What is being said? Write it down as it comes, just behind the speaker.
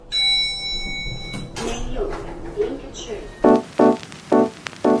Welcome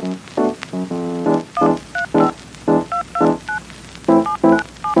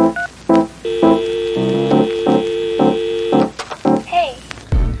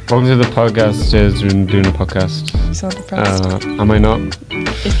to the podcast. Doing a podcast. You sound depressed. Am I not?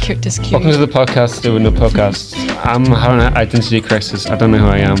 It's cute. Welcome to the podcast. Doing a podcast. I'm having an identity crisis. I don't know who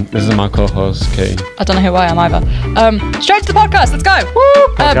I am. This is my co-host, Katie. I don't know who I am either. Straight to the podcast. Let's go.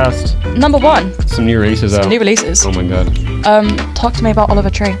 Woo! Podcast. Number one. Some new releases out. New releases. Oh my god. Talk to me about Oliver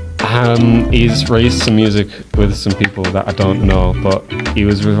Tree. He's released some music with some people that I don't know, but he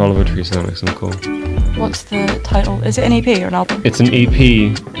was with Oliver Tree, so that makes him cool. What's the title? Is it an EP or an album? It's an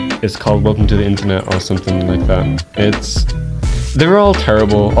EP. It's called Welcome to the Internet or something like that. They're all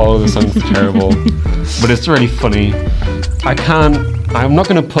terrible. All of the songs are terrible, but it's really funny. I'm not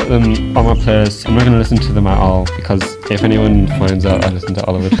going to put them on my playlist. I'm not going to listen to them at all, because if anyone finds out I listen to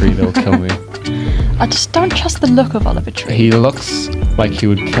Oliver Tree, they'll kill me. I just don't trust the look of Oliver Tree. He looks like he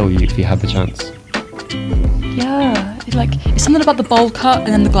would kill you if he had the chance. Yeah, it's something about the bowl cut and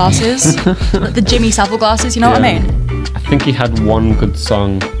then the glasses, like the Jimmy Savile glasses. You know what I mean? I think he had one good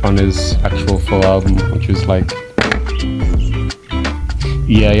song on his actual full album, which was like,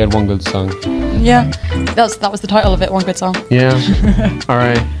 yeah, he had one good song. Yeah, that was the title of it. One good song. Yeah. All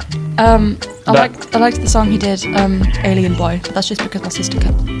right. I liked the song he did, Alien Boy, but that's just because my sister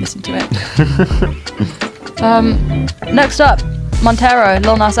kept listening to it. Next up, Montero,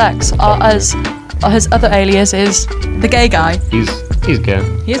 Lil Nas X, his other alias is the gay guy. He's gay.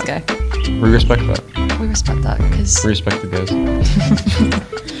 He is gay. We respect that. We respect that because we respect the gays.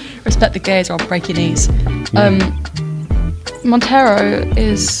 Respect the gays or I'll break your knees. Yeah. Montero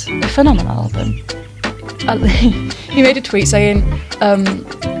is a phenomenal album. He made a tweet saying,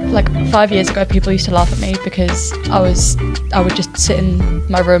 5 years ago, people used to laugh at me because I would just sit in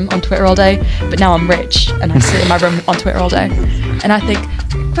my room on Twitter all day, but now I'm rich and I sit in my room on Twitter all day. And I think,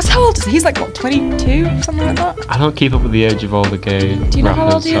 how old is he? He's like, what, 22? Something like that? I don't keep up with the age of all the gay Do you know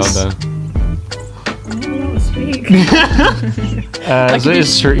how old he is? out there.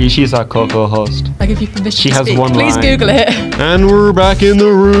 Sruti, she's our co-host. Like, if you permission she to has speak, one please line. Google it. And we're back in the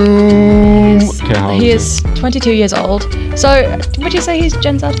room. Okay, he is 22 years old. So, would you say he's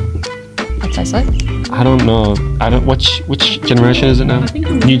Gen Z? I'd say so. I don't know. Which generation is it now?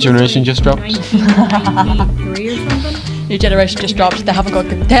 New generation just dropped. 93 or something. New generation just dropped. They haven't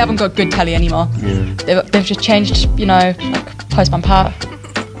got good telly anymore. Yeah. They've just changed. Like Postman Pat,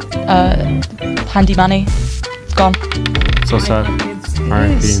 Handy Manny. It's gone. So sad.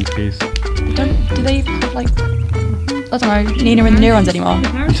 R.I.P. in peace. Do they have I don't know, Nina and the Neurons anymore? The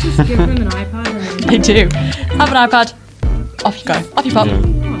parents just give them an iPad and then They do. Have an iPad. Off you go. Off you pop. Yeah.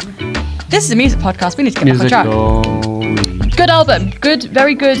 This is a music podcast. We need to get Music back on track. Good album.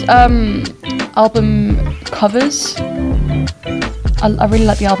 Very good album covers. I really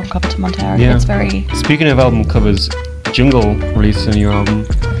like the album cover to Montero. Yeah. It's very... Speaking of album covers, Jungle released a new album.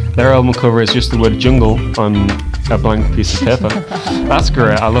 Their album cover is just the word jungle on a blank piece of paper. That's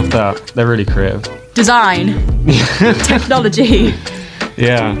great. I love that. They're really creative. Design. Technology.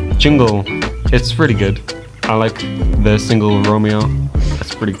 Yeah, Jungle. It's pretty good. I like the single Romeo.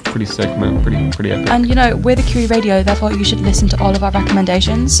 That's pretty sick, man. Pretty epic. And we're the QE Radio, therefore you should listen to all of our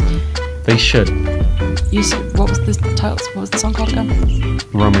recommendations. They should. What was the title? What was the song called again?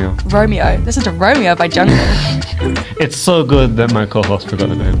 Romeo. Listen to Romeo by Jungle. It's so good that my co-host forgot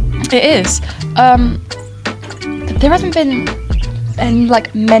the name. It is. There hasn't been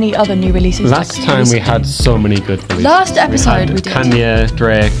many other new releases. Last time we had so many good releases. Last episode we did. Kanye,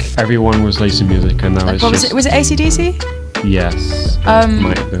 Drake, everyone was releasing music, and now was it AC/DC? Yes.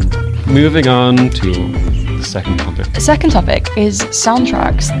 Might have been. Moving on to the second topic. The second topic is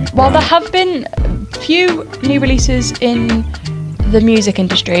soundtracks. While there have been few new releases in the music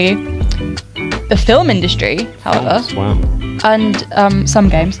industry, the film industry, however, and some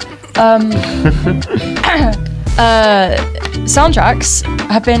games, soundtracks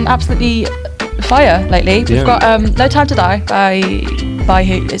have been absolutely fire lately. We've got No Time to Die by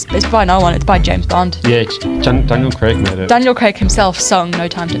who? It's by no one. It's by James Bond. Yeah, Daniel Craig made it. Daniel Craig himself sung No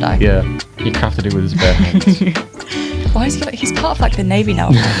Time to Die. Yeah, he crafted it with his bare hands. Why is he he's part of the Navy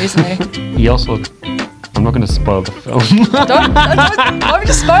now, isn't he? He also... I'm not going to spoil the film. Why would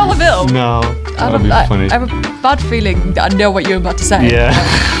you spoil the film? No, that would be funny. I have a bad feeling that I know what you're about to say. Yeah.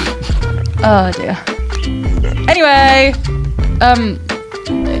 Oh dear. Anyway,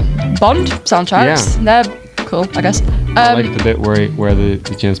 Bond soundtracks. Yeah. They're cool, I guess. I like the bit where the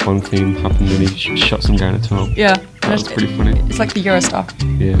James Bond theme happened and he shot some guy in a tunnel. Yeah. That was pretty funny. It's like the Eurostar.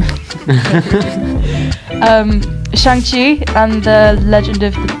 Yeah. Shang-Chi and the Legend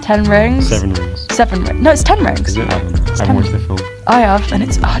of the Ten Rings. 7 Rings. 7 rings. No, it's 10 rings. Is it? I don't know. I 10. haven't watched the film. I have, and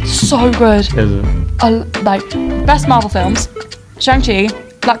it's so good. Is it? Like, best Marvel films: Shang-Chi,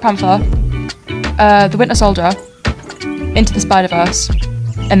 Black Panther, The Winter Soldier, Into the Spider-Verse,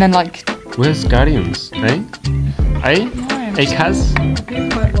 and then like. Where's Guardians? Eh? Eh? Hey, Kaz? I do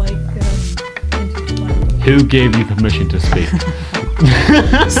quite like Into the Spider-Verse. Who gave you permission to speak?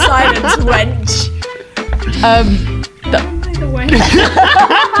 Silence, wench. By the way,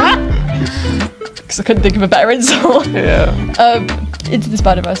 Because I couldn't think of a better insult. Yeah. Into the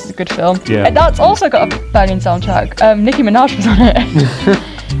Spider-Verse is a good film. Yeah. And that's also got a banging soundtrack. Nicki Minaj was on it.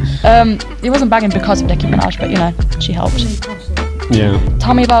 It wasn't banging because of Nicki Minaj, but you know, she helped. Yeah.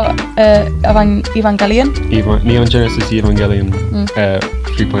 Tell me about Evangelion. Neon Genesis Evangelion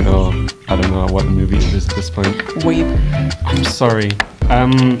 3.0. I don't know what the movie is at this point. Weeb. I'm sorry.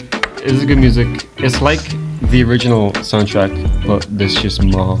 It's good music. It's like the original soundtrack, but there's just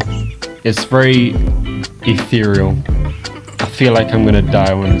more. It's very ethereal. I feel like I'm gonna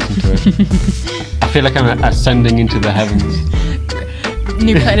die when I listen to it. I feel like I'm ascending into the heavens.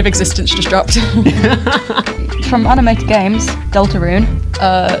 New plane of existence just dropped. From animated games, Deltarune,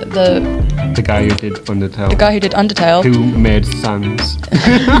 The guy who did Undertale. the guy who did Undertale. Who made Sans.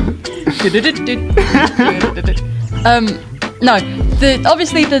 No,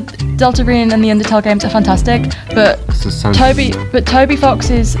 obviously the Deltarune and the Undertale games are fantastic, but It's a Sans Toby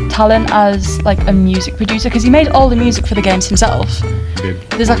Fox's talent as like a music producer, because he made all the music for the games himself. did.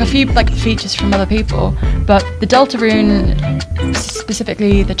 There's like a few like features from other people, but the Deltarune,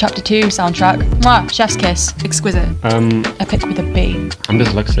 specifically the Chapter 2 soundtrack, mwah, chef's kiss, exquisite, epic with a B. I'm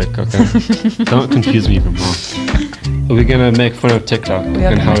dyslexic, okay? Don't confuse me even more. Are we gonna make fun of TikTok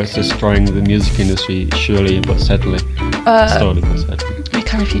and how it's destroying the music industry surely but steadily? Slowly but steadily. We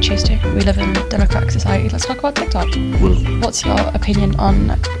can if you choose to. We live in a democratic society. Let's talk about TikTok. Well, What's your opinion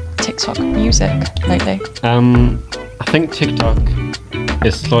on TikTok music lately? I think TikTok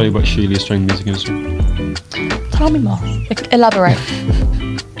is slowly but surely destroying the music industry. Tell me more. Elaborate.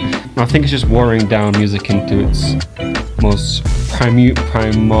 I think it's just watering down music into its most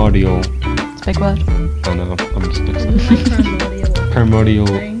primordial. It's a big word. I know, I'm just like primordial.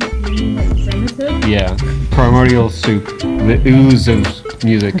 primitive. Yeah, primordial soup. The ooze of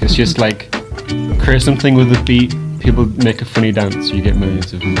music. It's just like create something with a beat. People make a funny dance. You get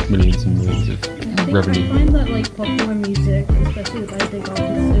millions and millions of revenue. I find that like popular music, especially with big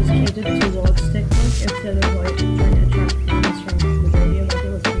artists, is catered towards TikTok instead of like trying to attract fans from the radio like it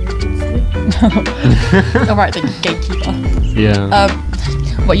was previously. Alright, the gatekeeper. Yeah.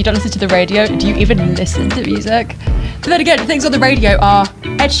 What, you don't listen to the radio? Do you even listen to music? But then again, things on the radio are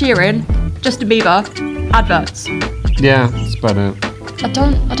Ed Sheeran, Justin Bieber, adverts. Yeah, that's about it. I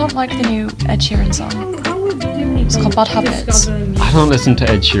don't like the new Ed Sheeran song. How would do people called Bad Habits. discover music? I don't listen to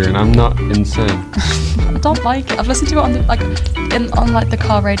Ed Sheeran. I'm not insane. I don't like it. I've listened to it on the on the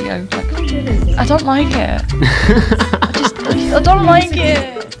car radio. Like, How good is it? I don't like it. I don't like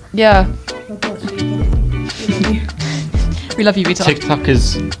it. Yeah, God bless you. We love you. we love you, Vita. TikTok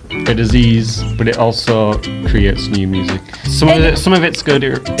is a disease, but it also creates new music. Some of it's good.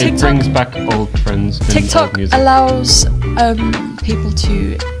 It TikTok- brings back old trends. And TikTok old music. allows people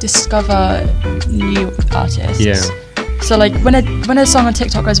to discover new artists. Yeah. So like when a song on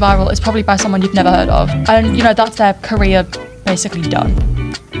TikTok goes viral, it's probably by someone you've never heard of, and you know that's their career basically done.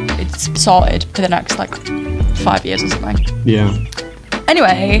 It's sorted for the next like 5 years or something. Yeah.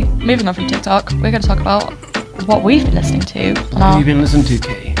 Anyway, moving on from TikTok, we're going to talk about what we've been listening to. What have you been listening to,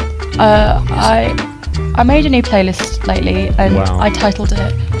 Kay? I made a new playlist lately, and Wow. I titled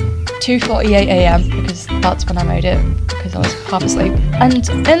it 2:48 a.m. because that's when I made it, because I was half asleep. And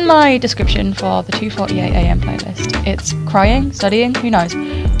in my description for the 2:48 a.m. playlist, it's crying, studying, who knows.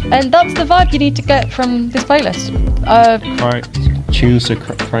 And that's the vibe you need to get from this playlist. Tunes to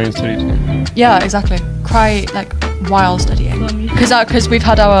cry and study to. Yeah, exactly. Cry like while studying, because we've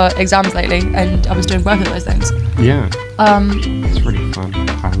had our exams lately, and I was doing both of those things. Yeah. It's really fun.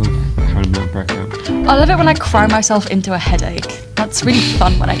 I love having that breakdown. I love it when I cry myself into a headache. That's really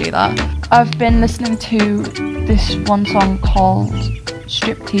fun when I do that. I've been listening to this one song called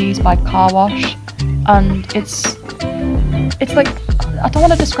Striptease by Car Wash, and it's like, I don't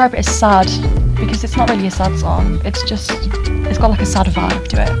want to describe it as sad, because it's not really a sad song. It's got like a sad vibe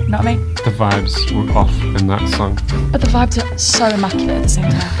to it, you know what I mean? The vibes were off in that song. But the vibes are so immaculate at the same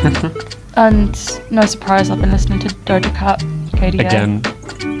time. And no surprise, I've been listening to Doja Cat, KDA. Again,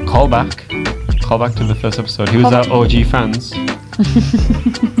 call back to the first episode. Who was our OG fans?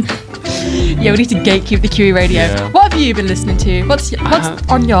 Yeah, we need to gatekeep the QE radio. Yeah. What have you been listening to? What's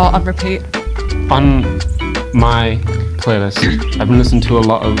on repeat? On my playlist, I've been listening to a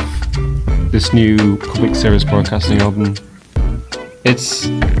lot of this new public service broadcasting album. It's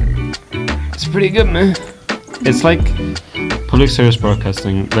pretty good, man. It's like public service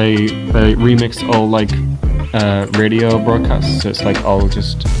broadcasting. They remixed all like radio broadcasts, so it's like all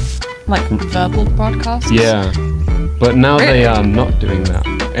just Like verbal broadcasts? yeah. But now Really? they are not doing that.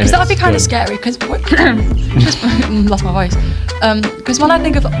 Because that would be kind of scary, because lost my voice. Because when I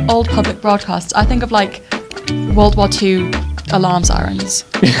think of old public broadcasts, I think of like World War II alarm sirens.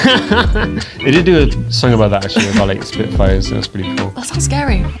 They did do a song about that actually, about like Spitfires, and that's pretty cool. That sounds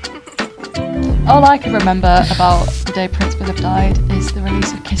scary. All I can remember about the day Prince Philip died is the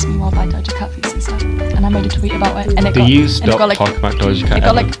release of Kiss Me More by Doja Cat featuring SZA. And I made a tweet about it, and it Do got, you and it stop got like, talking about Doja Cat it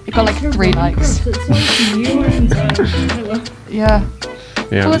got ever? like, it got like 3 likes. It's like you and Hello. Yeah.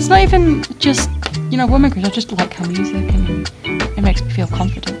 Yeah. Well, it's not even just, you know, woman crush. I just like her music, and it makes me feel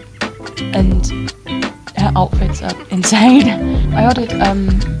confident. And her outfits are insane. I ordered a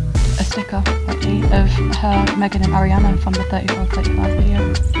sticker lately of her, Megan and Ariana from the 34-35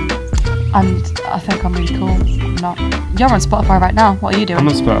 video. And I think I'm really cool. I'm not. You're on Spotify right now. What are you doing? I'm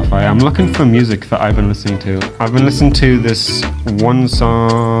on Spotify. I'm looking for music that I've been listening to. I've been listening to this one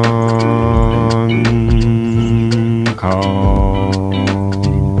song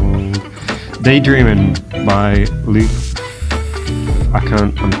called Daydreaming by Luke. I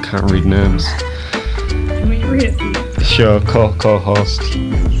can't read names. Can we read it for you? Sure, co-host.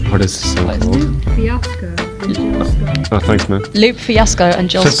 What is this song What is called? Fiasco and Jill Scott. Oh, thanks, man. Loop Fiasco and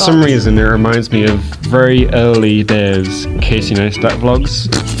Jill For Scott. some reason, it reminds me of very early days Casey Neistat vlogs,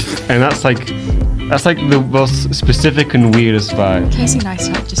 and that's like the most specific and weirdest vibe. Casey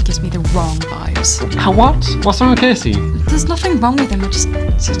Neistat just gives me the wrong vibes. What? What's wrong with Casey? There's nothing wrong with him. It's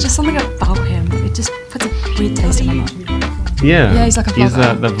just something about him. It just puts a weird taste in my mouth. Yeah. Yeah, he's like a He's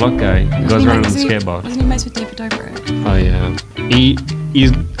vlogger. the vlog guy. He goes around on the skateboard. Wasn't he mates with David Dobrik? Oh yeah.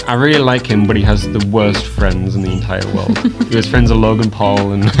 I really like him, but he has the worst friends in the entire world. He has friends of Logan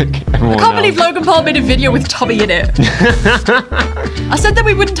Paul and like everyone I can't believe Logan Paul made a video with Tommy in it. I said that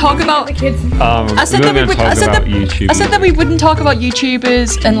we wouldn't talk about. The kids. I said that we would. I said that. I said that we wouldn't talk about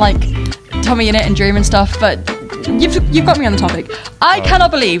YouTubers and like Tommy in it and Dream and stuff. But you've got me on the topic. I cannot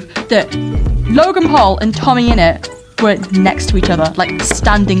believe that Logan Paul and Tommy in it were next to each other, like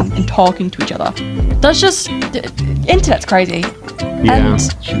standing and talking to each other. That's just internet's crazy. Yeah. And,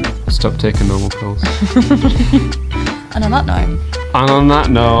 Should stop taking normal pills. and on that note, And on that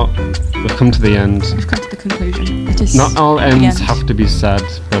note, we've come to the end. we've come to the conclusion. It is Not all the ends end. have to be sad,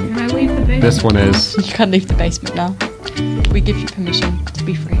 but Can I leave the basement? this one is. You can leave the basement now. We give you permission to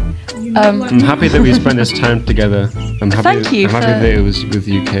be free. You know, like- I'm happy that we spent this time together. I'm happy. Thank you I'm happy for- that it was with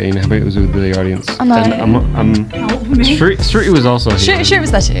you, Kate, and happy it was with the audience. I know. And I'm Help me. Sruti was also here. She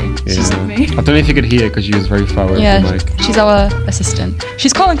was there too. Yeah. me. I don't know if you could hear because she was very far away Yeah, from the mic. she's our assistant.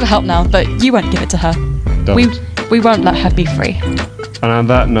 She's calling for help now, but you won't give it to her. Don't. We won't let her be free. And on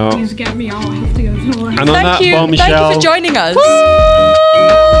that note, Please get me out. I have to go to the left. and on that Thank you bombshell, for joining us.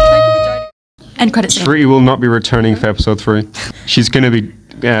 Thank you for joining. End credits. scene. Sruti will not be returning for episode 3. She's going to be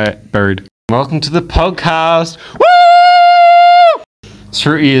buried. Welcome to the podcast. Woo!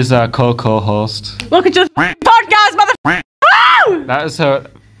 Sruti is our co-host. Welcome to the podcast, mother. That is her.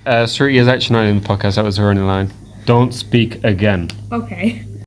 Sruti is actually not in the podcast. That was her only line. Don't speak again. Okay.